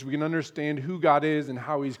we can understand who God is and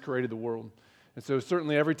how He's created the world. And so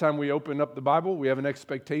certainly every time we open up the Bible, we have an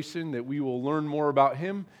expectation that we will learn more about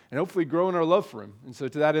Him and hopefully grow in our love for Him. And so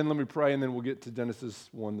to that end, let me pray, and then we'll get to Genesis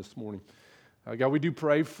 1 this morning. God, we do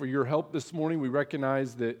pray for your help this morning. We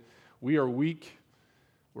recognize that we are weak,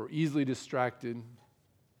 we're easily distracted,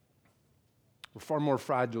 we're far more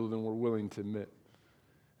fragile than we're willing to admit.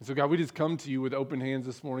 And so, God, we just come to you with open hands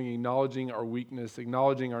this morning, acknowledging our weakness,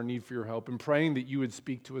 acknowledging our need for your help, and praying that you would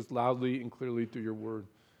speak to us loudly and clearly through your word.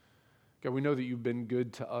 God, we know that you've been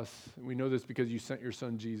good to us, and we know this because you sent your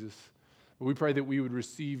son, Jesus. But we pray that we would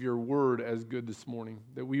receive your word as good this morning,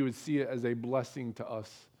 that we would see it as a blessing to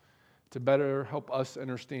us, to better help us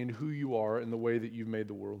understand who you are and the way that you've made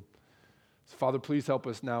the world. So, Father, please help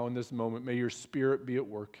us now in this moment. May your Spirit be at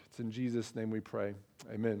work. It's in Jesus' name we pray.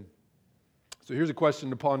 Amen. So here's a question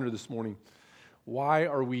to ponder this morning. Why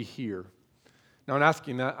are we here? Now, in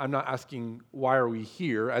asking that, I'm not asking why are we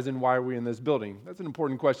here, as in why are we in this building? That's an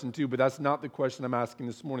important question too, but that's not the question I'm asking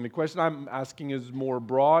this morning. The question I'm asking is more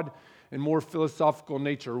broad and more philosophical in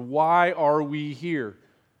nature. Why are we here?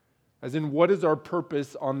 As in, what is our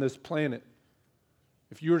purpose on this planet?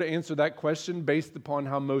 If you were to answer that question based upon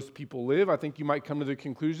how most people live, I think you might come to the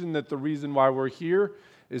conclusion that the reason why we're here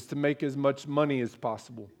is to make as much money as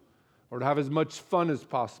possible, or to have as much fun as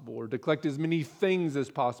possible, or to collect as many things as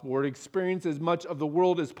possible, or to experience as much of the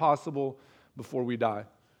world as possible before we die.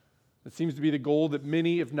 It seems to be the goal that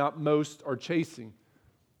many, if not most, are chasing.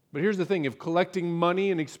 But here's the thing, if collecting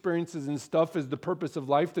money and experiences and stuff is the purpose of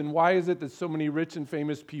life, then why is it that so many rich and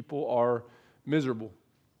famous people are miserable?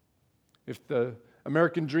 If the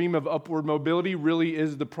American dream of upward mobility really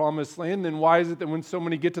is the promised land, then why is it that when so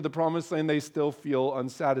many get to the promised land, they still feel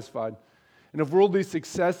unsatisfied? And if worldly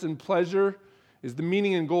success and pleasure is the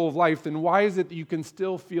meaning and goal of life, then why is it that you can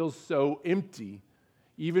still feel so empty,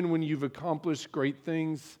 even when you've accomplished great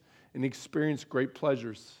things and experienced great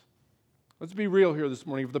pleasures? Let's be real here this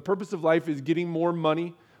morning. If the purpose of life is getting more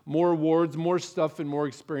money, more awards, more stuff, and more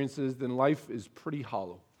experiences, then life is pretty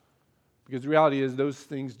hollow. Because the reality is those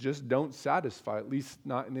things just don't satisfy, at least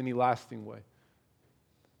not in any lasting way.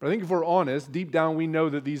 But I think if we're honest, deep down we know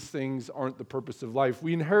that these things aren't the purpose of life.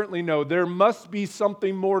 We inherently know there must be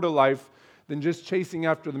something more to life than just chasing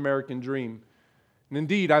after the American dream. And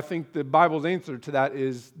indeed, I think the Bible's answer to that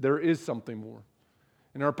is there is something more.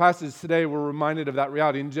 In our passage today, we're reminded of that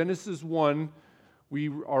reality. In Genesis 1, we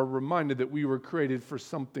are reminded that we were created for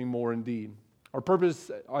something more indeed. Our purpose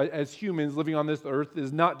as humans living on this earth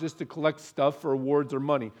is not just to collect stuff for awards or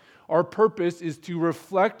money. Our purpose is to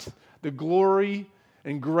reflect the glory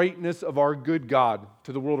and greatness of our good God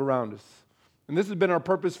to the world around us. And this has been our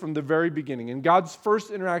purpose from the very beginning. In God's first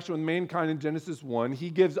interaction with mankind in Genesis 1, He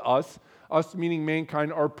gives us meaning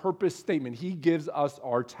mankind, our purpose statement. He gives us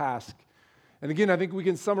our task. And again, I think we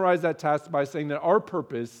can summarize that task by saying that our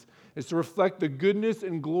purpose is to reflect the goodness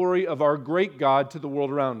and glory of our great God to the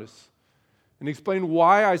world around us. And explain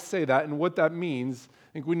why I say that and what that means,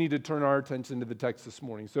 I think we need to turn our attention to the text this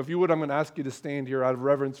morning. So if you would, I'm going to ask you to stand here out of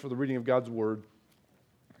reverence for the reading of God's Word.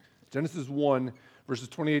 Genesis 1, verses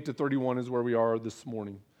 28 to 31 is where we are this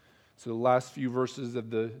morning. So the last few verses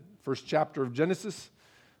of the first chapter of Genesis.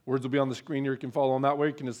 Words will be on the screen here. You can follow on that way.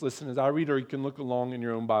 You can just listen as I read, or you can look along in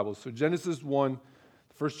your own Bibles. So Genesis 1,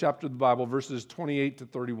 the first chapter of the Bible, verses 28 to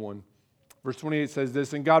 31. Verse 28 says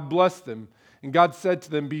this, "And God blessed them, and God said to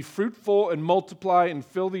them, 'Be fruitful and multiply and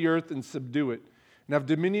fill the earth and subdue it, and have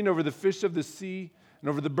dominion over the fish of the sea and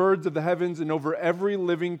over the birds of the heavens and over every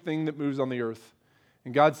living thing that moves on the earth.'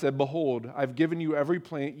 And God said, 'Behold, I've given you every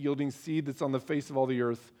plant yielding seed that's on the face of all the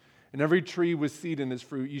earth, and every tree with seed in its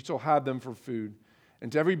fruit. You shall have them for food.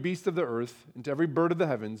 And to every beast of the earth, and to every bird of the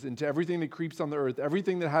heavens, and to everything that creeps on the earth,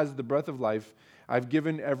 everything that has the breath of life, I've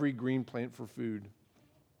given every green plant for food.'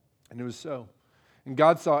 And it was so. And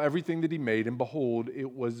God saw everything that He made, and behold,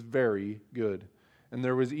 it was very good. And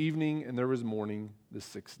there was evening, and there was morning, the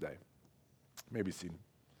sixth day." Maybe seated.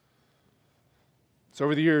 So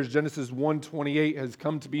over the years, Genesis 1:28 has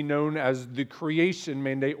come to be known as the creation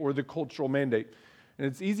mandate or the cultural mandate. And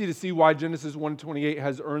it's easy to see why Genesis 1:28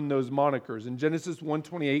 has earned those monikers. In Genesis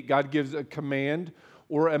 1:28, God gives a command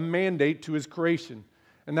or a mandate to His creation.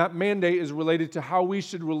 And that mandate is related to how we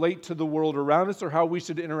should relate to the world around us or how we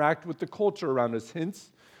should interact with the culture around us.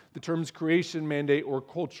 Hence, the terms creation mandate or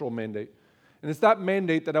cultural mandate. And it's that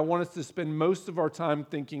mandate that I want us to spend most of our time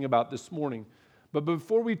thinking about this morning. But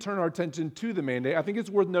before we turn our attention to the mandate, I think it's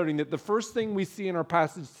worth noting that the first thing we see in our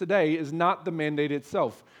passage today is not the mandate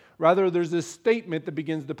itself. Rather, there's a statement that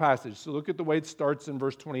begins the passage. So look at the way it starts in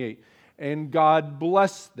verse 28. "And God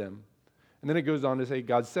blessed them." And then it goes on to say,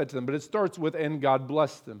 God said to them. But it starts with, "And God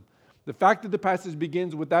blessed them." The fact that the passage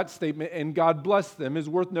begins with that statement, and God blessed them, is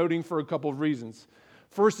worth noting for a couple of reasons.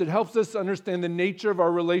 First, it helps us understand the nature of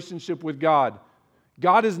our relationship with God.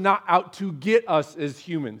 God is not out to get us as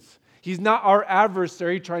humans. He's not our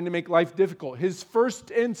adversary trying to make life difficult. His first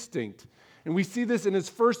instinct, and we see this in his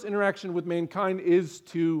first interaction with mankind, is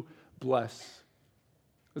to bless.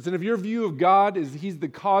 Listen, if your view of God is he's the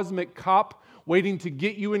cosmic cop waiting to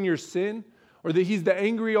get you in your sin, or that he's the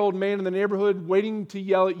angry old man in the neighborhood waiting to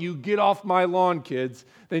yell at you, "Get off my lawn, kids,"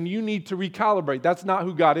 then you need to recalibrate. That's not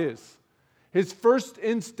who God is. His first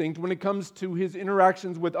instinct when it comes to his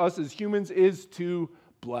interactions with us as humans is to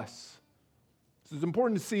bless. So it's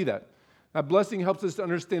important to see that. That blessing helps us to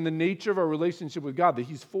understand the nature of our relationship with God, that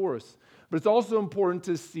he's for us. But it's also important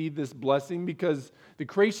to see this blessing because the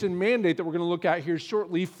creation mandate that we're going to look at here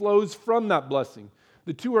shortly flows from that blessing.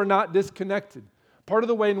 The two are not disconnected. Part of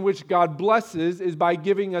the way in which God blesses is by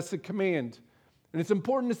giving us a command. And it's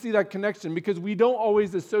important to see that connection because we don't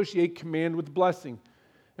always associate command with blessing.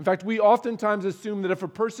 In fact, we oftentimes assume that if a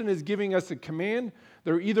person is giving us a command,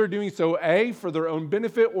 they're either doing so A, for their own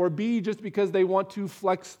benefit, or B, just because they want to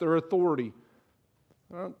flex their authority.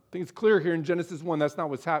 I don't think it's clear here in Genesis 1, that's not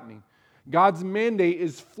what's happening. God's mandate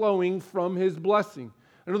is flowing from his blessing.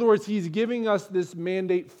 In other words, he's giving us this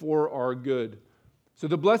mandate for our good. So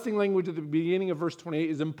the blessing language at the beginning of verse 28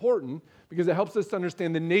 is important because it helps us to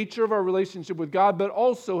understand the nature of our relationship with God, but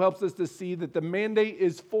also helps us to see that the mandate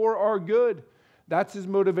is for our good. That's his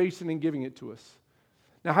motivation in giving it to us.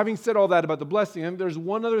 Now, having said all that about the blessing, there's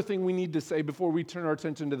one other thing we need to say before we turn our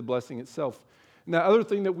attention to the blessing itself. And that other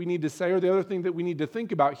thing that we need to say, or the other thing that we need to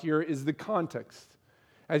think about here, is the context.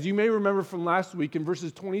 As you may remember from last week, in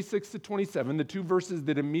verses 26 to 27, the two verses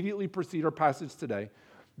that immediately precede our passage today,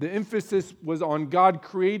 the emphasis was on God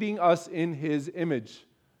creating us in his image.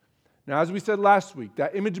 Now, as we said last week,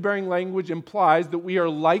 that image-bearing language implies that we are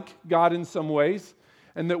like God in some ways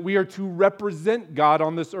and that we are to represent God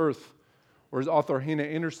on this earth. Or as author Hannah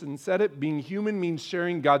Anderson said it, being human means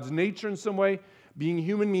sharing God's nature in some way. Being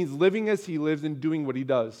human means living as he lives and doing what he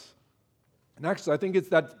does. And actually, I think it's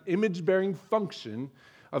that image-bearing function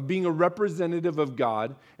of being a representative of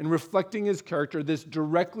God and reflecting his character that's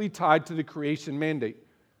directly tied to the creation mandate.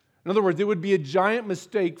 In other words, it would be a giant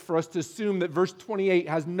mistake for us to assume that verse 28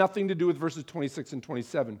 has nothing to do with verses 26 and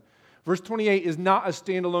 27. Verse 28 is not a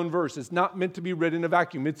standalone verse. It's not meant to be read in a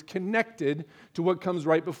vacuum. It's connected to what comes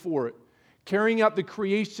right before it. Carrying out the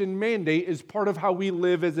creation mandate is part of how we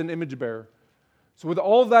live as an image bearer. So with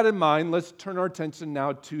all of that in mind, let's turn our attention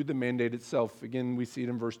now to the mandate itself. Again, we see it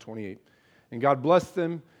in verse 28. And God blessed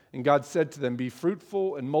them, and God said to them, "Be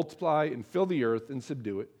fruitful and multiply and fill the earth and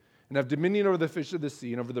subdue it, and have dominion over the fish of the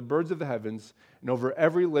sea and over the birds of the heavens and over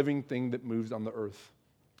every living thing that moves on the earth."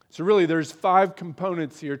 So really, there's 5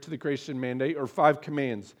 components here to the creation mandate, or 5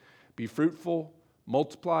 commands. Be fruitful,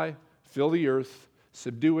 multiply, fill the earth,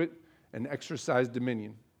 subdue it, and exercise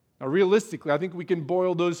dominion. Now, realistically, I think we can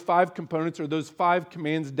boil those 5 components or those 5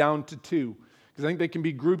 commands down to 2, because I think they can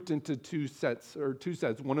be grouped into two sets,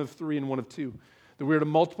 one of 3 and one of 2. That we are to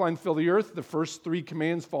multiply and fill the earth. The first 3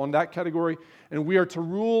 commands fall in that category. And we are to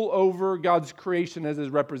rule over God's creation as his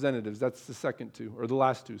representatives. That's the second 2, or the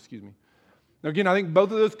last 2, excuse me. Now again, I think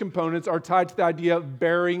both of those components are tied to the idea of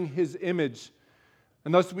bearing his image.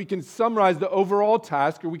 And thus we can summarize the overall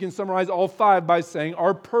task, or we can summarize all 5 by saying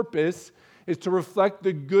our purpose is to reflect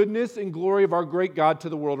the goodness and glory of our great God to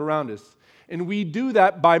the world around us. And we do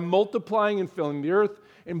that by multiplying and filling the earth,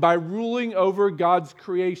 and by ruling over God's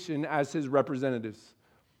creation as his representatives.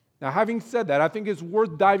 Now, having said that, I think it's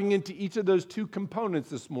worth diving into each of those 2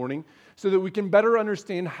 components this morning so that we can better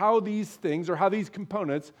understand how these things, or how these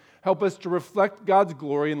components, help us to reflect God's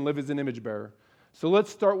glory and live as an image bearer. So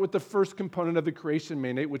let's start with the first component of the creation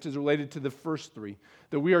mandate, which is related to the first 3,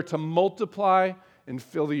 that we are to multiply and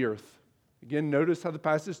fill the earth. Again, notice how the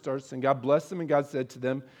passage starts, and God blessed them, and God said to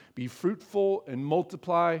them, "Be fruitful and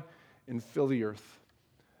multiply and fill the earth."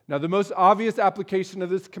 Now, the most obvious application of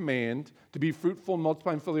this command, to be fruitful and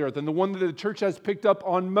multiply and fill the earth, and the one that the church has picked up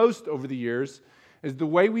on most over the years, is the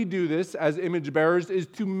way we do this as image bearers is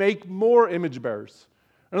to make more image bearers.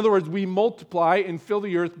 In other words, we multiply and fill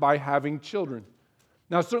the earth by having children.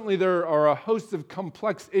 Now, certainly there are a host of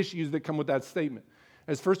complex issues that come with that statement.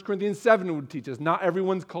 As 1 Corinthians 7 would teach us, not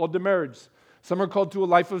everyone's called to marriage. Some are called to a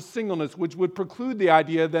life of singleness, which would preclude the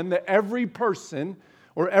idea then that every person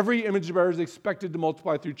or every image bearer is expected to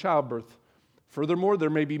multiply through childbirth. Furthermore, there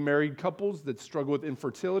may be married couples that struggle with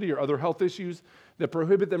infertility or other health issues that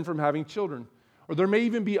prohibit them from having children. Or there may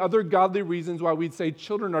even be other godly reasons why we'd say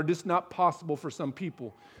children are just not possible for some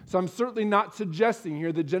people. So I'm certainly not suggesting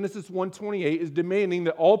here that Genesis 1:28 is demanding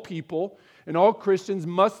that all people and all Christians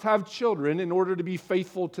must have children in order to be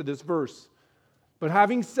faithful to this verse. But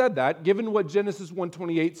having said that, given what Genesis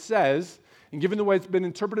 1:28 says, and given the way it's been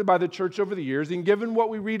interpreted by the church over the years, and given what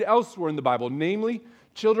we read elsewhere in the Bible, namely,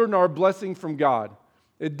 children are a blessing from God,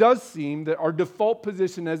 it does seem that our default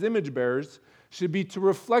position as image bearers should be to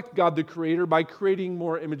reflect God the Creator by creating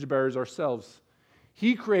more image bearers ourselves.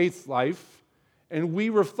 He creates life, and we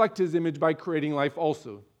reflect His image by creating life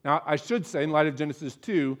also. Now, I should say, in light of Genesis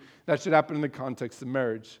 2, that should happen in the context of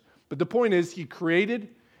marriage. But the point is, He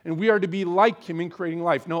created, and we are to be like Him in creating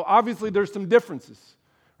life. Now, obviously, there's some differences.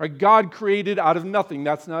 Right? God created out of nothing.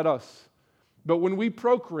 That's not us. But when we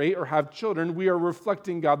procreate or have children, we are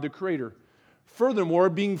reflecting God the Creator. Furthermore,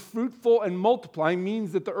 being fruitful and multiplying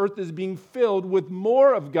means that the earth is being filled with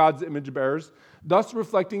more of God's image bearers, thus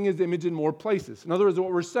reflecting His image in more places. In other words,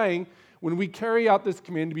 what we're saying, when we carry out this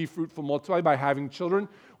command to be fruitful, multiply by having children,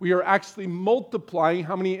 we are actually multiplying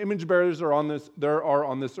how many image bearers there are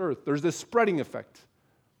on this earth. There's this spreading effect.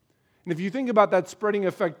 And if you think about that spreading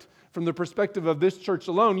effect from the perspective of this church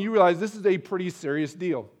alone, you realize this is a pretty serious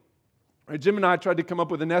deal. Right, Jim and I tried to come up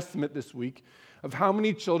with an estimate this week of how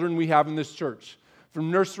many children we have in this church, from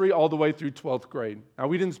nursery all the way through 12th grade. Now,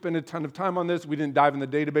 we didn't spend a ton of time on this. We didn't dive in the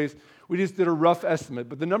database. We just did a rough estimate.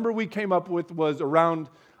 But the number we came up with was around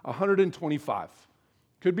 125.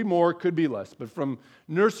 Could be more, could be less. But from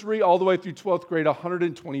nursery all the way through 12th grade,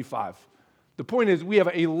 125. The point is, we have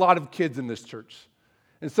a lot of kids in this church.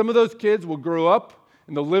 And some of those kids will grow up,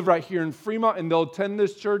 and they'll live right here in Fremont, and they'll attend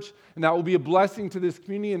this church, and that will be a blessing to this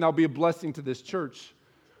community, and that'll be a blessing to this church.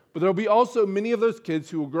 But there'll be also many of those kids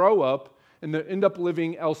who will grow up and they'll end up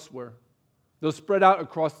living elsewhere. They'll spread out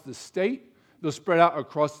across the state, they'll spread out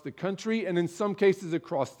across the country, and in some cases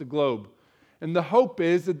across the globe. And the hope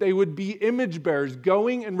is that they would be image bearers,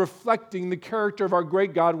 going and reflecting the character of our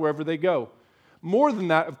great God wherever they go. More than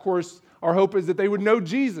that, of course, our hope is that they would know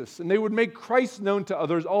Jesus, and they would make Christ known to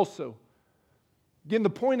others also. Again,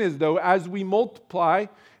 the point is, though, as we multiply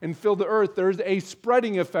and fill the earth, there's a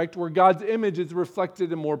spreading effect where God's image is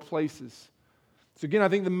reflected in more places. So again, I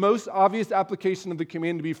think the most obvious application of the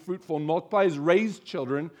command to be fruitful and multiply is raise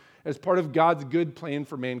children as part of God's good plan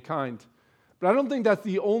for mankind. But I don't think that's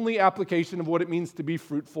the only application of what it means to be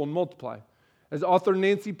fruitful and multiply. As author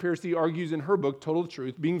Nancy Pearcey argues in her book, Total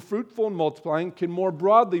Truth, being fruitful and multiplying can more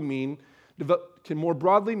broadly mean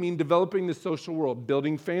developing the social world,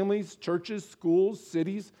 building families, churches, schools,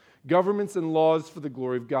 cities, governments, and laws for the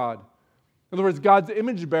glory of God. In other words, God's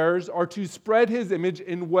image bearers are to spread His image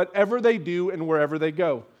in whatever they do and wherever they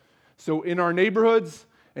go. So in our neighborhoods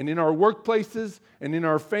and in our workplaces and in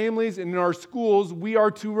our families and in our schools, we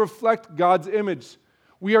are to reflect God's image.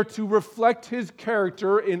 We are to reflect His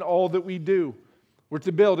character in all that we do. We're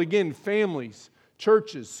to build, again, families,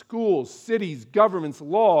 churches, schools, cities, governments,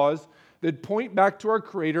 laws that point back to our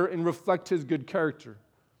Creator and reflect His good character.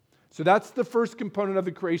 So that's the first component of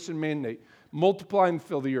the creation mandate. Multiply and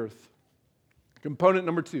fill the earth. Component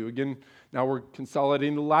number 2, again, now we're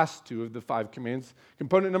consolidating the last 2 of the 5 commands.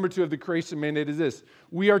 Component number 2 of the creation mandate is this.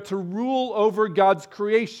 We are to rule over God's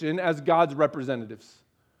creation as God's representatives.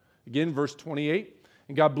 Again, verse 28.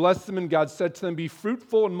 And God blessed them, and God said to them, be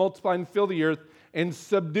fruitful and multiply and fill the earth and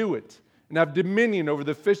subdue it, and have dominion over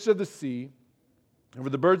the fish of the sea, over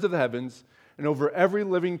the birds of the heavens, and over every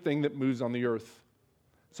living thing that moves on the earth.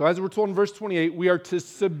 So as we're told in verse 28, we are to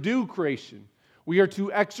subdue creation. We are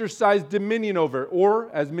to exercise dominion over it, or,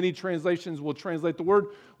 as many translations will translate the word,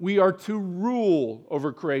 we are to rule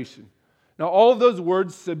over creation. Now, all of those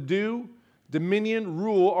words, subdue, dominion,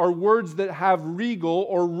 rule, are words that have regal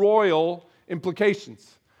or royal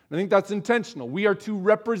implications. And I think that's intentional. We are to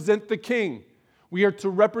represent the king. We are to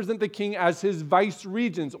represent the king as his vice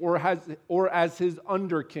regents or as his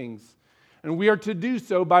under kings. And we are to do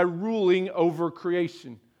so by ruling over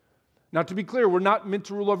creation. Now, to be clear, we're not meant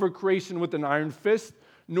to rule over creation with an iron fist,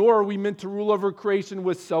 nor are we meant to rule over creation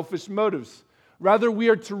with selfish motives. Rather, we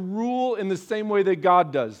are to rule in the same way that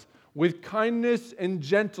God does, with kindness and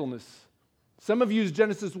gentleness. Some have used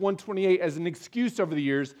Genesis 1:28 as an excuse over the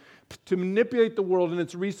years to manipulate the world and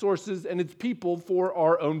its resources and its people for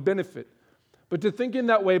our own benefit. But to think in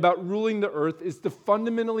that way about ruling the earth is to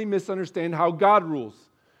fundamentally misunderstand how God rules.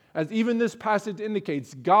 As even this passage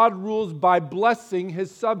indicates, God rules by blessing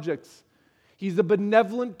His subjects. He's a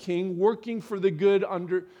benevolent king working for the good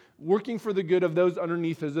of those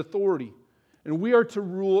underneath His authority. And we are to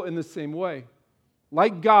rule in the same way.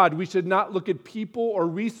 Like God, we should not look at people or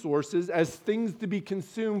resources as things to be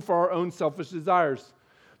consumed for our own selfish desires,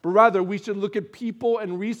 but rather we should look at people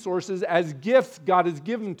and resources as gifts God has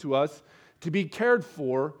given to us to be cared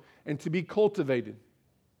for and to be cultivated.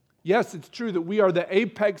 Yes, it's true that we are the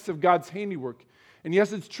apex of God's handiwork. And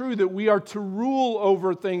yes, it's true that we are to rule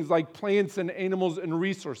over things like plants and animals and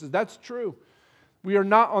resources. That's true. We are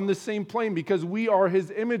not on the same plane because we are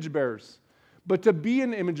His image bearers. But to be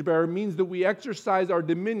an image bearer means that we exercise our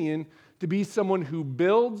dominion to be someone who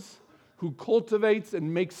builds, who cultivates,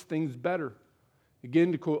 and makes things better.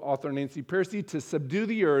 Again, to quote author Nancy Pearcey, to subdue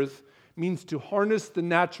the earth means to harness the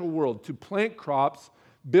natural world, to plant crops,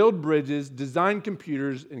 build bridges, design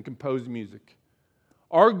computers, and compose music.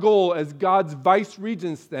 Our goal as God's vice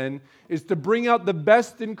regents, then, is to bring out the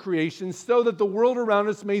best in creation so that the world around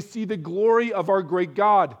us may see the glory of our great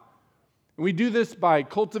God. And we do this by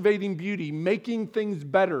cultivating beauty, making things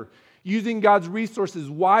better, using God's resources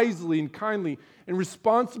wisely and kindly, and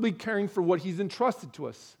responsibly caring for what He's entrusted to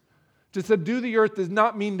us. To subdue the earth does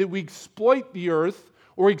not mean that we exploit the earth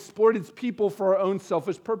or exploit its people for our own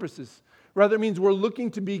selfish purposes. Rather, it means we're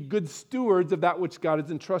looking to be good stewards of that which God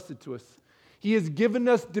has entrusted to us. He has given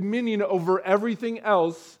us dominion over everything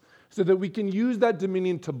else so that we can use that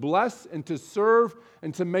dominion to bless and to serve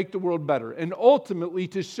and to make the world better. And ultimately,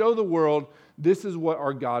 to show the world this is what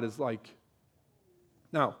our God is like.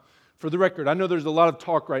 Now, for the record, I know there's a lot of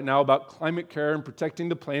talk right now about climate care and protecting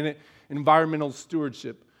the planet, environmental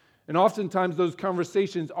stewardship. And oftentimes those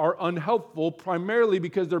conversations are unhelpful, primarily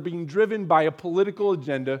because they're being driven by a political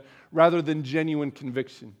agenda rather than genuine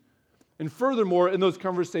conviction. And furthermore, in those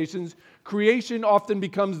conversations, creation often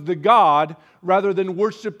becomes the God rather than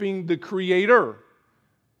worshiping the Creator.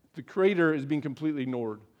 The Creator is being completely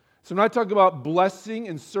ignored. So when I talk about blessing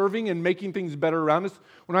and serving and making things better around us,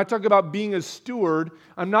 when I talk about being a steward,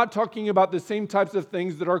 I'm not talking about the same types of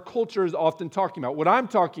things that our culture is often talking about. What I'm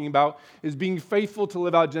talking about is being faithful to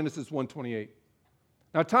live out Genesis 1:28.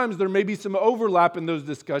 Now, at times there may be some overlap in those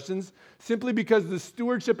discussions simply because the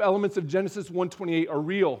stewardship elements of Genesis 1:28 are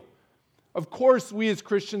real. Of course, we as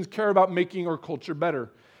Christians care about making our culture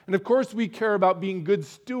better. And of course, we care about being good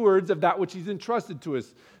stewards of that which He's entrusted to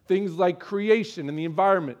us, things like creation and the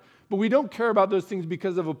environment. But we don't care about those things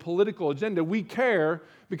because of a political agenda. We care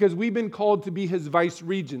because we've been called to be His vice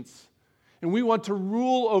regents. And we want to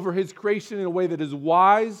rule over His creation in a way that is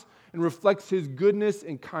wise and reflects His goodness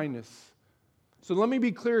and kindness. So let me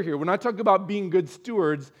be clear here. When I talk about being good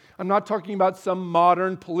stewards, I'm not talking about some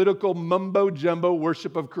modern political mumbo-jumbo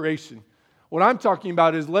worship of creation. What I'm talking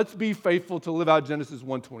about is let's be faithful to live out Genesis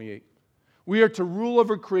 1:28. We are to rule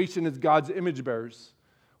over creation as God's image bearers,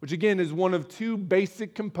 which again is one of two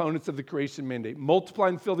basic components of the creation mandate. Multiply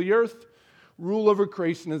and fill the earth, rule over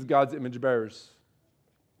creation as God's image bearers.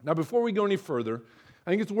 Now, before we go any further, I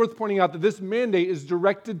think it's worth pointing out that this mandate is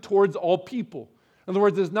directed towards all people. In other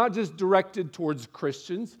words, it's not just directed towards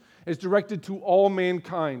Christians, it's directed to all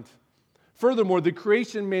mankind. Furthermore, the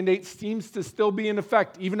creation mandate seems to still be in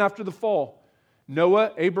effect even after the fall.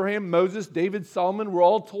 Noah, Abraham, Moses, David, Solomon were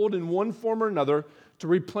all told in one form or another to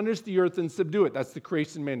replenish the earth and subdue it. That's the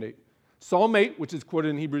creation mandate. Psalm 8, which is quoted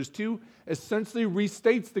in Hebrews 2, essentially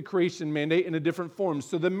restates the creation mandate in a different form.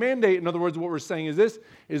 So the mandate, in other words, what we're saying is this,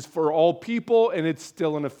 is for all people, and it's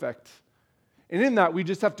still in effect. And in that, we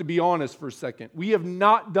just have to be honest for a second. We have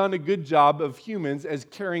not done a good job of humans as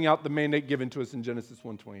carrying out the mandate given to us in Genesis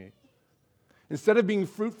 1:28. Instead of being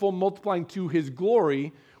fruitful, multiplying to His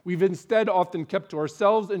glory, we've instead often kept to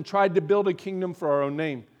ourselves and tried to build a kingdom for our own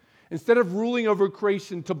name. Instead of ruling over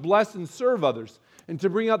creation to bless and serve others and to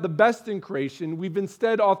bring out the best in creation, we've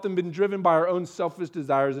instead often been driven by our own selfish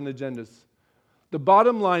desires and agendas. The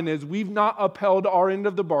bottom line is we've not upheld our end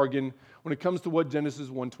of the bargain when it comes to what Genesis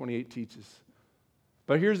 1:28 teaches.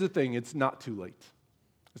 But here's the thing, it's not too late.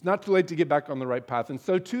 It's not too late to get back on the right path. And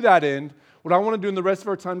so to that end, what I want to do in the rest of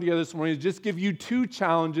our time together this morning is just give you two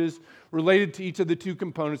challenges related to each of the two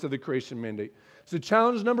components of the creation mandate. So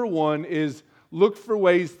challenge number one is look for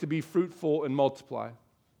ways to be fruitful and multiply.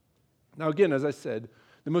 Now again, as I said,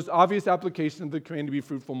 the most obvious application of the command to be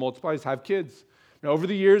fruitful and multiply is have kids. Now over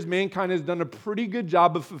the years, mankind has done a pretty good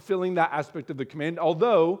job of fulfilling that aspect of the command,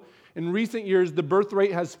 although in recent years, the birth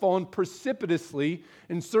rate has fallen precipitously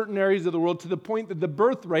in certain areas of the world to the point that the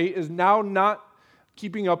birth rate is now not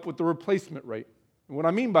keeping up with the replacement rate. And what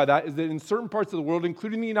I mean by that is that in certain parts of the world,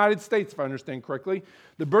 including the United States, if I understand correctly,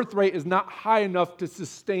 the birth rate is not high enough to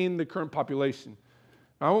sustain the current population.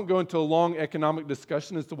 Now, I won't go into a long economic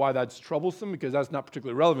discussion as to why that's troublesome, because that's not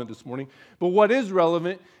particularly relevant this morning. But what is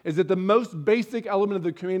relevant is that the most basic element of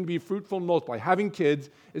the command to be fruitful and multiply, having kids,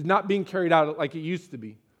 is not being carried out like it used to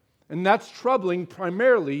be. And that's troubling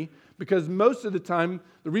primarily because most of the time,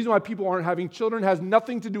 the reason why people aren't having children has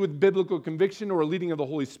nothing to do with biblical conviction or a leading of the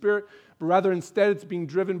Holy Spirit, but rather instead it's being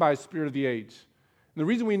driven by a spirit of the age. And the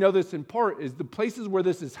reason we know this in part is the places where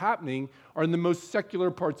this is happening are in the most secular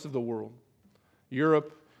parts of the world,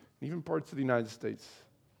 Europe, and even parts of the United States.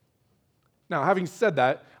 Now, having said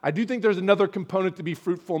that, I do think there's another component to be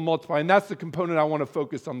fruitful and multiply, and that's the component I want to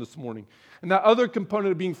focus on this morning. And that other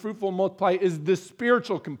component of being fruitful and multiply is the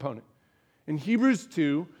spiritual component. In Hebrews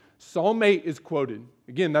 2, Psalm 8 is quoted.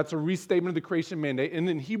 Again, that's a restatement of the creation mandate. And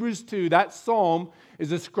in Hebrews 2, that psalm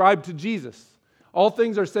is ascribed to Jesus. All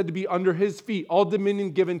things are said to be under his feet, all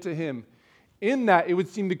dominion given to him. In that, it would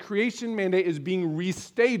seem the creation mandate is being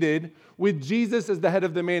restated with Jesus as the head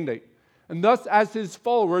of the mandate. And thus, as his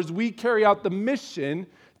followers, we carry out the mission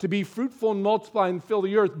to be fruitful and multiply and fill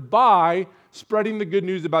the earth by spreading the good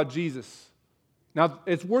news about Jesus. Now,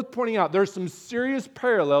 it's worth pointing out there are some serious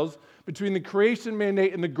parallels between the creation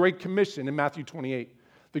mandate and the Great Commission in Matthew 28.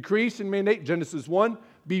 The creation mandate, Genesis 1,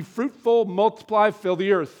 be fruitful, multiply, fill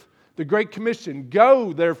the earth. The Great Commission,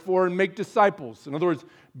 go, therefore, and make disciples. In other words,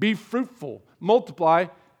 be fruitful, multiply,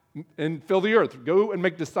 and fill the earth. Go and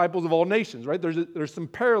make disciples of all nations, right? There's some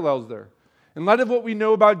parallels there. In light of what we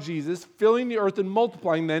know about Jesus, filling the earth and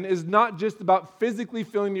multiplying then is not just about physically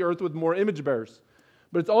filling the earth with more image bearers,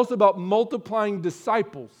 but it's also about multiplying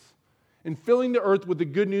disciples and filling the earth with the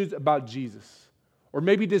good news about Jesus. Or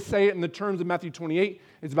maybe to say it in the terms of Matthew 28,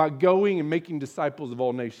 it's about going and making disciples of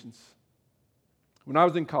all nations. When I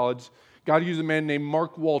was in college, God used a man named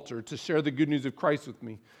Mark Walter to share the good news of Christ with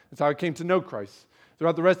me. That's how I came to know Christ.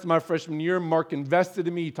 Throughout the rest of my freshman year, Mark invested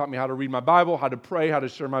in me. He taught me how to read my Bible, how to pray, how to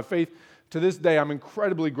share my faith. To this day, I'm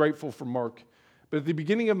incredibly grateful for Mark. But at the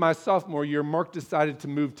beginning of my sophomore year, Mark decided to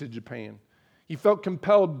move to Japan. He felt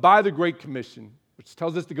compelled by the Great Commission, which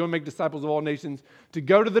tells us to go and make disciples of all nations, to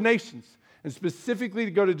go to the nations, and specifically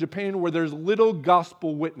to go to Japan where there's little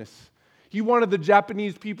gospel witness. He wanted the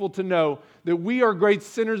Japanese people to know that we are great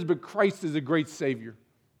sinners, but Christ is a great Savior.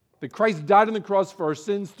 That Christ died on the cross for our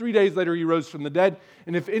sins. 3 days later, he rose from the dead.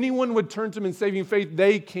 And if anyone would turn to him in saving faith,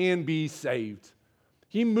 they can be saved.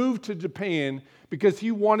 He moved to Japan because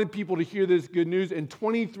he wanted people to hear this good news, and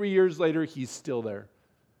 23 years later, he's still there.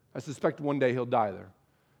 I suspect one day he'll die there.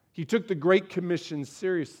 He took the Great Commission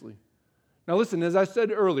seriously. Now listen, as I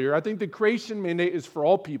said earlier, I think the creation mandate is for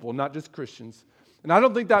all people, not just Christians. And I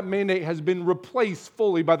don't think that mandate has been replaced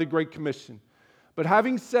fully by the Great Commission. But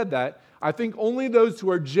having said that, I think only those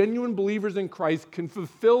who are genuine believers in Christ can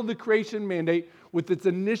fulfill the creation mandate with its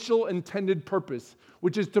initial intended purpose,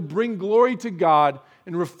 which is to bring glory to God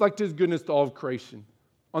and reflect his goodness to all of creation.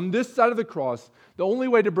 On this side of the cross, the only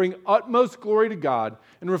way to bring utmost glory to God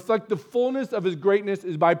and reflect the fullness of his greatness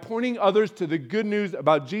is by pointing others to the good news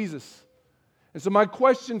about Jesus. And so my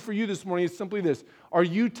question for you this morning is simply this: are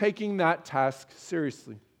you taking that task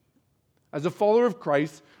seriously? As a follower of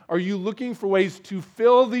Christ, are you looking for ways to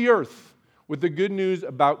fill the earth with the good news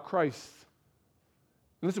about Christ?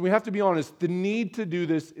 And listen, we have to be honest, the need to do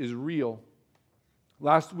this is real.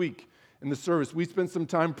 Last week in the service, we spent some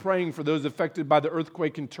time praying for those affected by the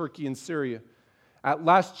earthquake in Turkey and Syria. At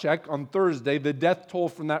last check, on Thursday, the death toll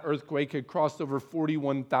from that earthquake had crossed over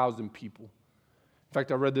 41,000 people. In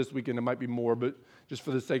fact, I read this weekend, it might be more, but just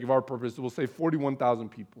for the sake of our purpose, we'll say 41,000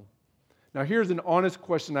 people. Now, here's an honest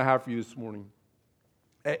question I have for you this morning.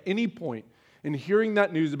 At any point in hearing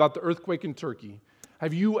that news about the earthquake in Turkey,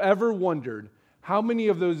 have you ever wondered how many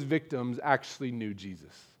of those victims actually knew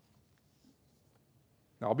Jesus?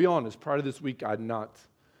 Now, I'll be honest, prior to this week, I had not.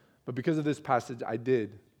 But because of this passage, I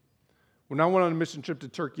did. When I went on a mission trip to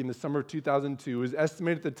Turkey in the summer of 2002, it was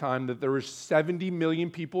estimated at the time that there were 70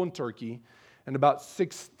 million people in Turkey, and about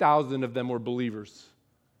 6,000 of them were believers.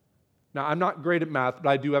 Now, I'm not great at math, but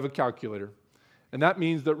I do have a calculator. And that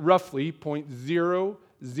means that roughly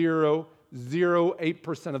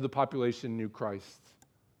 0.0008% of the population knew Christ.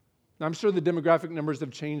 Now, I'm sure the demographic numbers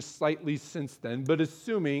have changed slightly since then, but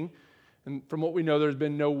assuming, and from what we know, there's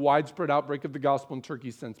been no widespread outbreak of the gospel in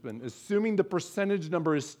Turkey since then, assuming the percentage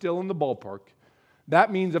number is still in the ballpark,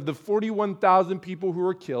 that means of the 41,000 people who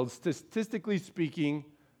were killed, statistically speaking,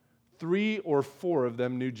 3 or 4 of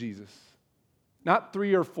them knew Jesus. Not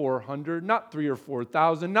 3 or 400, not 3 or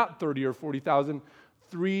 4,000, not 30 or 40,000,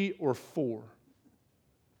 3 or 4.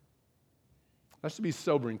 That should be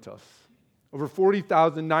sobering to us. Over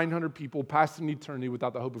 40,900 people passed in eternity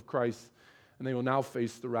without the hope of Christ, and they will now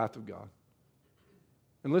face the wrath of God.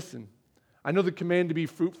 And listen, I know the command to be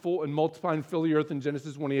fruitful and multiply and fill the earth in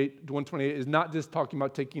Genesis 1:28 is not just talking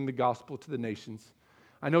about taking the gospel to the nations.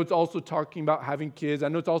 I know it's also talking about having kids. I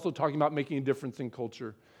know it's also talking about making a difference in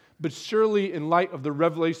culture. But surely, in light of the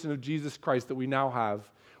revelation of Jesus Christ that we now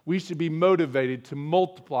have, we should be motivated to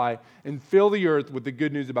multiply and fill the earth with the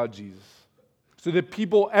good news about Jesus, so that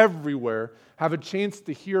people everywhere have a chance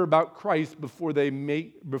to hear about Christ before they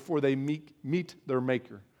meet their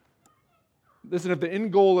Maker. Listen, if the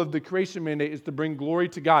end goal of the creation mandate is to bring glory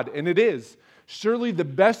to God, and it is, surely the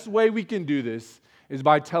best way we can do this is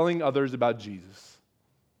by telling others about Jesus.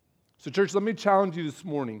 So church, let me challenge you this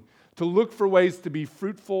morning to look for ways to be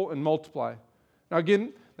fruitful and multiply. Now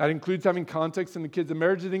again, that includes having context in the kids of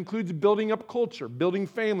marriage. It includes building up culture, building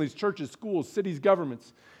families, churches, schools, cities,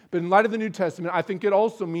 governments. But in light of the New Testament, I think it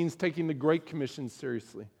also means taking the Great Commission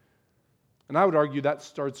seriously. And I would argue that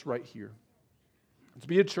starts right here. To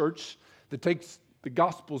be a church that takes the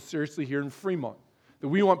gospel seriously here in Fremont. That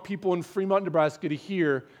we want people in Fremont, Nebraska to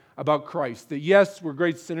hear about Christ. That yes, we're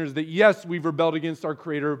great sinners. That yes, we've rebelled against our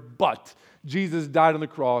Creator, but Jesus died on the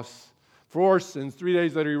cross for our sins. 3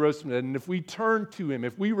 days later, He rose from the dead. And if we turn to Him,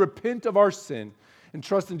 if we repent of our sin and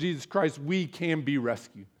trust in Jesus Christ, we can be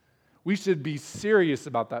rescued. We should be serious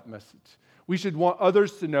about that message. We should want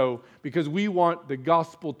others to know because we want the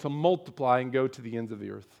gospel to multiply and go to the ends of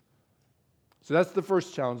the earth. So that's the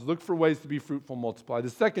first challenge. Look for ways to be fruitful and multiply. The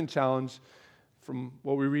second challenge from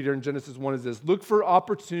what we read here in Genesis 1 is this. Look for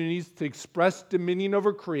opportunities to express dominion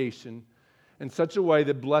over creation in such a way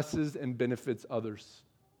that blesses and benefits others.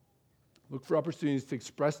 Look for opportunities to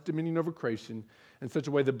express dominion over creation in such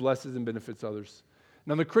a way that blesses and benefits others.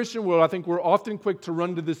 Now, in the Christian world, I think we're often quick to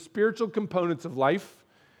run to the spiritual components of life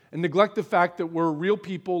and neglect the fact that we're real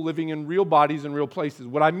people living in real bodies and real places.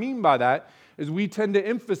 What I mean by that is we tend to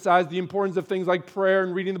emphasize the importance of things like prayer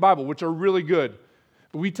and reading the Bible, which are really good.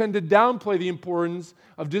 But we tend to downplay the importance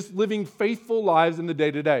of just living faithful lives in the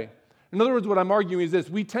day-to-day. In other words, what I'm arguing is this.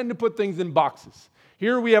 We tend to put things in boxes.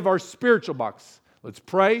 Here we have our spiritual box. Let's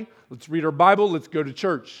pray. Let's read our Bible. Let's go to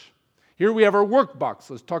church. Here we have our work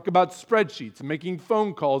box. Let's talk about spreadsheets and making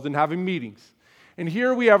phone calls and having meetings. And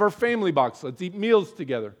here we have our family box. Let's eat meals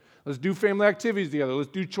together. Let's do family activities together.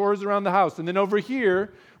 Let's do chores around the house. And then over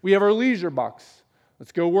here, we have our leisure box.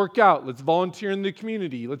 Let's go work out. Let's volunteer in the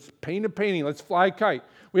community. Let's paint a painting. Let's fly a kite.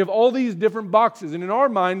 We have all these different boxes. And in our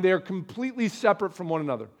mind, they are completely separate from one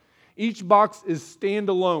another. Each box is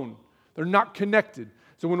standalone. They're not connected.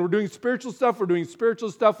 So when we're doing spiritual stuff, we're doing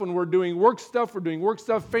spiritual stuff. When we're doing work stuff, we're doing work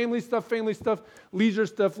stuff, family stuff, leisure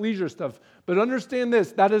stuff, leisure stuff. But understand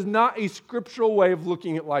this, that is not a scriptural way of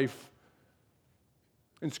looking at life.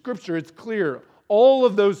 In Scripture, it's clear. All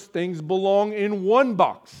of those things belong in one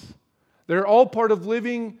box. They're all part of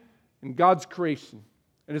living in God's creation.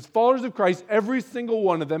 And as followers of Christ, every single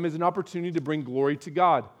one of them is an opportunity to bring glory to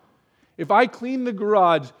God. If I clean the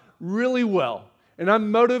garage really well, and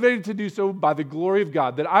I'm motivated to do so by the glory of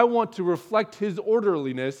God, that I want to reflect His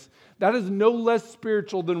orderliness, that is no less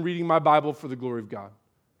spiritual than reading my Bible for the glory of God.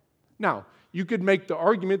 Now, you could make the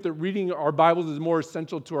argument that reading our Bibles is more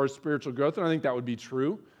essential to our spiritual growth, and I think that would be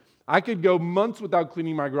true. I could go months without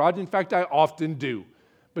cleaning my garage. In fact, I often do.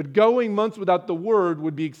 But going months without the Word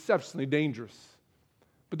would be exceptionally dangerous.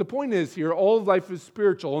 But the point is here, all of life is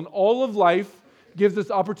spiritual, and all of life gives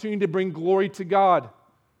us opportunity to bring glory to God.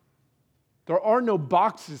 There are no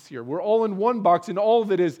boxes here. We're all in one box, and all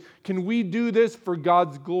of it is, can we do this for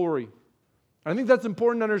God's glory? I think that's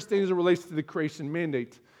important to understand as it relates to the creation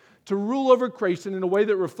mandate. To rule over creation in a way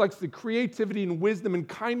that reflects the creativity and wisdom and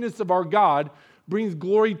kindness of our God brings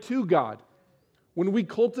glory to God. When we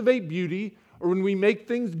cultivate beauty, or when we make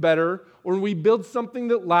things better, or when we build something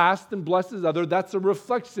that lasts and blesses others, that's a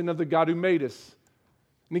reflection of the God who made us.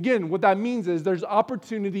 And again, what that means is there's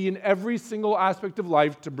opportunity in every single aspect of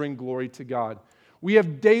life to bring glory to God. We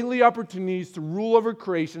have daily opportunities to rule over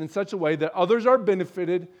creation in such a way that others are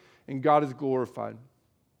benefited and God is glorified.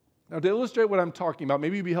 Now, to illustrate what I'm talking about,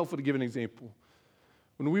 maybe it'd be helpful to give an example.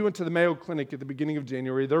 When we went to the Mayo Clinic at the beginning of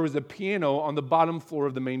January, there was a piano on the bottom floor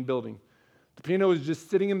of the main building. The piano was just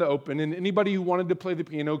sitting in the open, and anybody who wanted to play the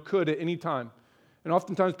piano could at any time. And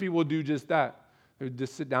oftentimes people would do just that. They would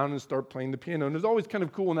just sit down and start playing the piano. And it was always kind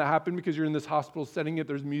of cool when that happened because you're in this hospital setting,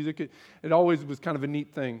 there's music. It always was kind of a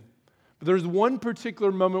neat thing. But there's one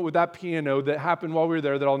particular moment with that piano that happened while we were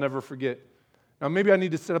there that I'll never forget. Now, maybe I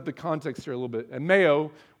need to set up the context here a little bit. At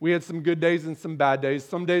Mayo, we had some good days and some bad days,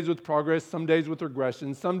 some days with progress, some days with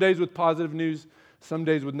regression, some days with positive news, some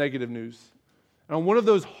days with negative news. And on one of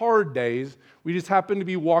those hard days, we just happened to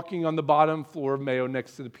be walking on the bottom floor of Mayo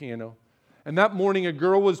next to the piano. And that morning, a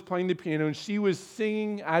girl was playing the piano, and she was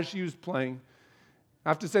singing as she was playing. I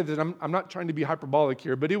have to say that I'm not trying to be hyperbolic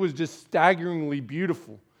here, but it was just staggeringly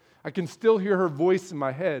beautiful. I can still hear her voice in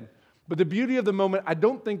my head. But the beauty of the moment, I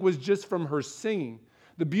don't think, was just from her singing.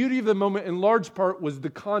 The beauty of the moment, in large part, was the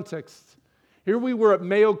context. Here we were at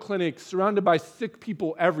Mayo Clinic, surrounded by sick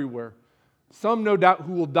people everywhere, some no doubt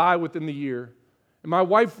who will die within the year. And my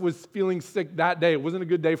wife was feeling sick that day. It wasn't a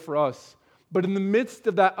good day for us. But in the midst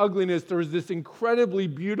of that ugliness, there was this incredibly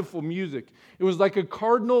beautiful music. It was like a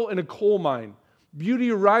cardinal in a coal mine,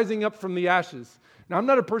 beauty rising up from the ashes. Now, I'm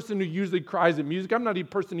not a person who usually cries at music. I'm not a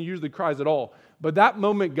person who usually cries at all. But that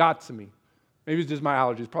moment got to me. Maybe it's just my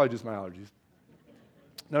allergies, probably just my allergies.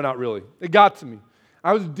 No, not really. It got to me.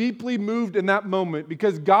 I was deeply moved in that moment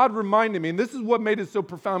because God reminded me, and this is what made it so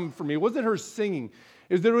profound for me. It wasn't her singing.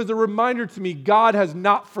 It was, there was a reminder to me, God has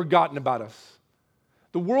not forgotten about us.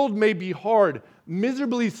 The world may be hard,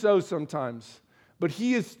 miserably so sometimes, but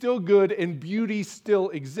He is still good and beauty still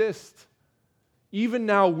exists. Even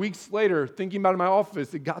now, weeks later, thinking about it in my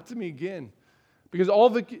office, it got to me again. Because all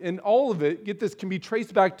of it, get this, can be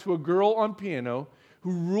traced back to a girl on piano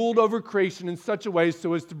who ruled over creation in such a way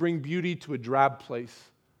so as to bring beauty to a drab place.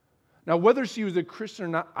 Now, whether she was a Christian or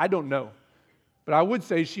not, I don't know. But I would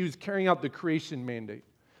say she was carrying out the creation mandate.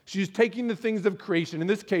 She was taking the things of creation, in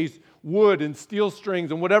this case, wood and steel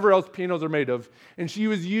strings and whatever else pianos are made of, and she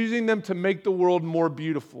was using them to make the world more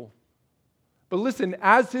beautiful. But listen,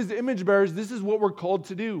 as His image bearers, this is what we're called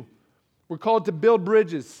to do. We're called to build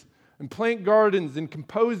bridges and plant gardens and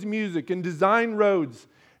compose music and design roads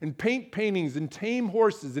and paint paintings and tame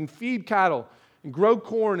horses and feed cattle and grow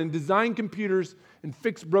corn and design computers and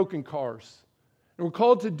fix broken cars. And we're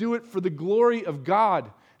called to do it for the glory of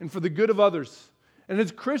God and for the good of others. And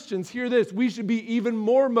as Christians, hear this, we should be even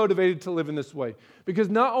more motivated to live in this way. Because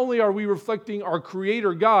not only are we reflecting our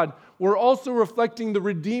Creator God, we're also reflecting the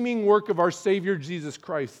redeeming work of our Savior, Jesus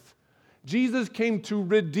Christ. Jesus came to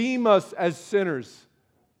redeem us as sinners.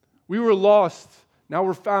 We were lost, now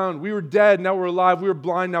we're found. We were dead, now we're alive. We were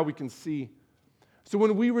blind, now we can see. So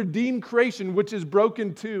when we redeem creation, which is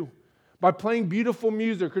broken too, by playing beautiful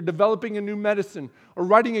music or developing a new medicine or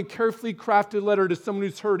writing a carefully crafted letter to someone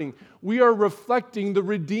who's hurting, we are reflecting the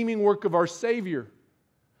redeeming work of our Savior.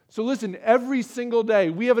 So listen, every single day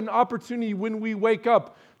we have an opportunity when we wake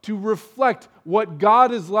up to reflect what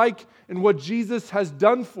God is like and what Jesus has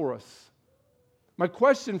done for us. My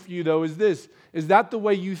question for you, though, is this. Is that the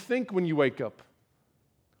way you think when you wake up?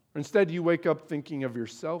 Or instead, do you wake up thinking of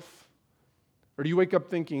yourself? Or do you wake up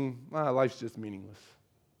thinking, life's just meaningless?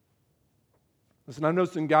 Listen, I've known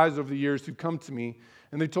some guys over the years who come to me,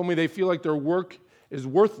 and they told me they feel like their work is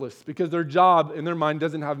worthless because their job, in their mind,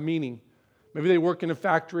 doesn't have meaning. Maybe they work in a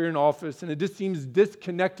factory or an office, and it just seems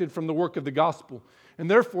disconnected from the work of the gospel.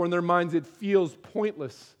 And therefore, in their minds, it feels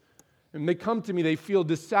pointless. And they come to me, they feel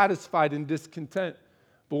dissatisfied and discontent.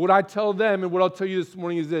 But what I tell them, and what I'll tell you this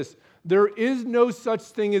morning is this. There is no such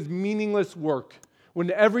thing as meaningless work. When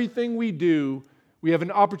everything we do, we have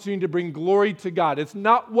an opportunity to bring glory to God. It's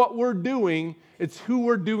not what we're doing, it's who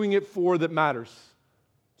we're doing it for that matters.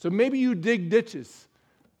 So maybe you dig ditches.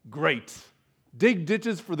 Great. Dig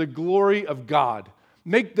ditches for the glory of God.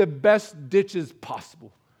 Make the best ditches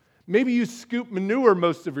possible. Maybe you scoop manure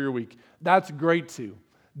most of your week. That's great too.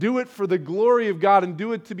 Do it for the glory of God and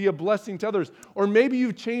do it to be a blessing to others. Or maybe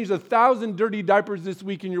you've changed 1,000 dirty diapers this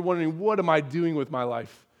week and you're wondering, what am I doing with my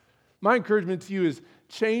life? My encouragement to you is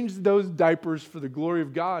change those diapers for the glory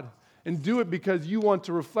of God and do it because you want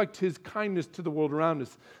to reflect His kindness to the world around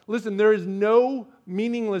us. Listen, there is no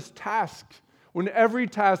meaningless task when every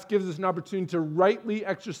task gives us an opportunity to rightly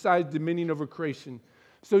exercise dominion over creation.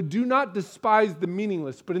 So do not despise the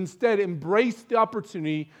meaningless, but instead embrace the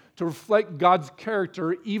opportunity to reflect God's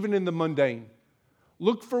character even in the mundane.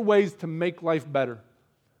 Look for ways to make life better.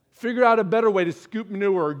 Figure out a better way to scoop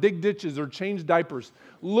manure or dig ditches or change diapers.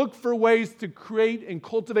 Look for ways to create and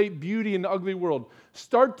cultivate beauty in the ugly world.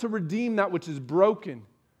 Start to redeem that which is broken.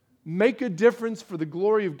 Make a difference for the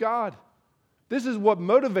glory of God. This is what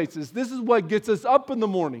motivates us. This is what gets us up in the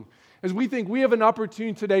morning. As we think we have an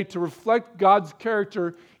opportunity today to reflect God's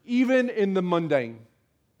character even in the mundane.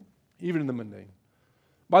 Even in the mundane.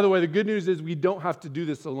 By the way, the good news is we don't have to do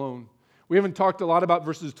this alone. We haven't talked a lot about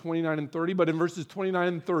verses 29 and 30, but in verses 29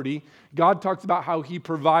 and 30, God talks about how He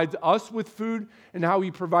provides us with food and how He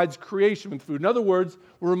provides creation with food. In other words,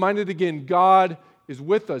 we're reminded again, God is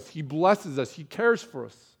with us. He blesses us. He cares for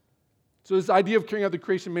us. So this idea of carrying out the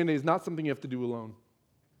creation mandate is not something you have to do alone.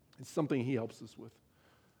 It's something He helps us with.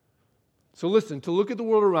 So listen, to look at the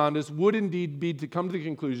world around us would indeed be to come to the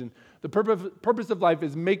conclusion the purpose of life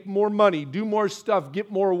is make more money, do more stuff, get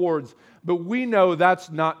more awards. But we know that's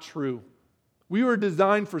not true. We were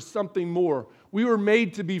designed for something more. We were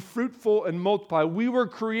made to be fruitful and multiply. We were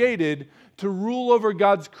created to rule over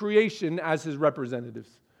God's creation as His representatives.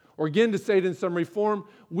 Or again, to say it in summary form,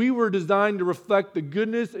 we were designed to reflect the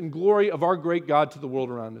goodness and glory of our great God to the world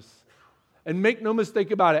around us. And make no mistake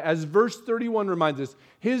about it, as verse 31 reminds us,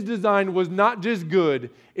 his design was not just good,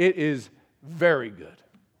 it is very good.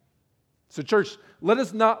 So church, let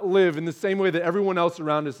us not live in the same way that everyone else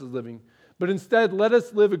around us is living, but instead let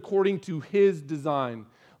us live according to his design.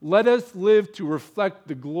 Let us live to reflect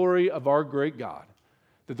the glory of our great God,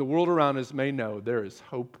 that the world around us may know there is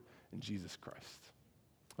hope in Jesus Christ.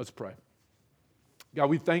 Let's pray. God,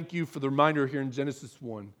 we thank you for the reminder here in Genesis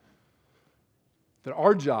 1 that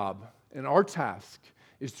our job and our task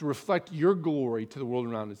is to reflect your glory to the world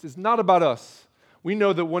around us. It's not about us. We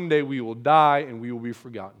know that one day we will die and we will be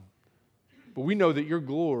forgotten. But we know that your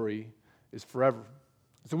glory is forever.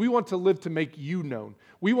 So we want to live to make you known.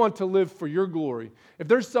 We want to live for your glory. If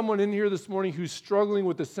there's someone in here this morning who's struggling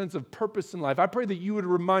with a sense of purpose in life, I pray that you would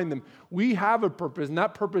remind them we have a purpose, and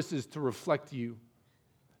that purpose is to reflect you.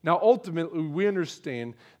 Now, ultimately, we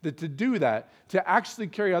understand that to do that, to actually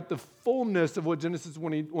carry out the fullness of what Genesis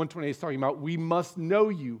 1:28 is talking about, we must know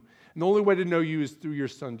you. And the only way to know you is through your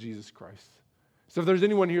Son, Jesus Christ. So if there's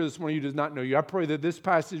anyone here this morning who does not know you, I pray that this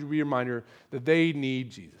passage will be a reminder that they need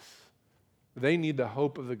Jesus. They need the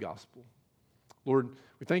hope of the gospel. Lord,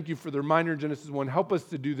 we thank you for the reminder in Genesis 1. Help us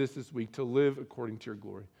to do this week, to live according to your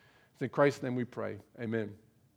glory. It's in Christ's name we pray. Amen.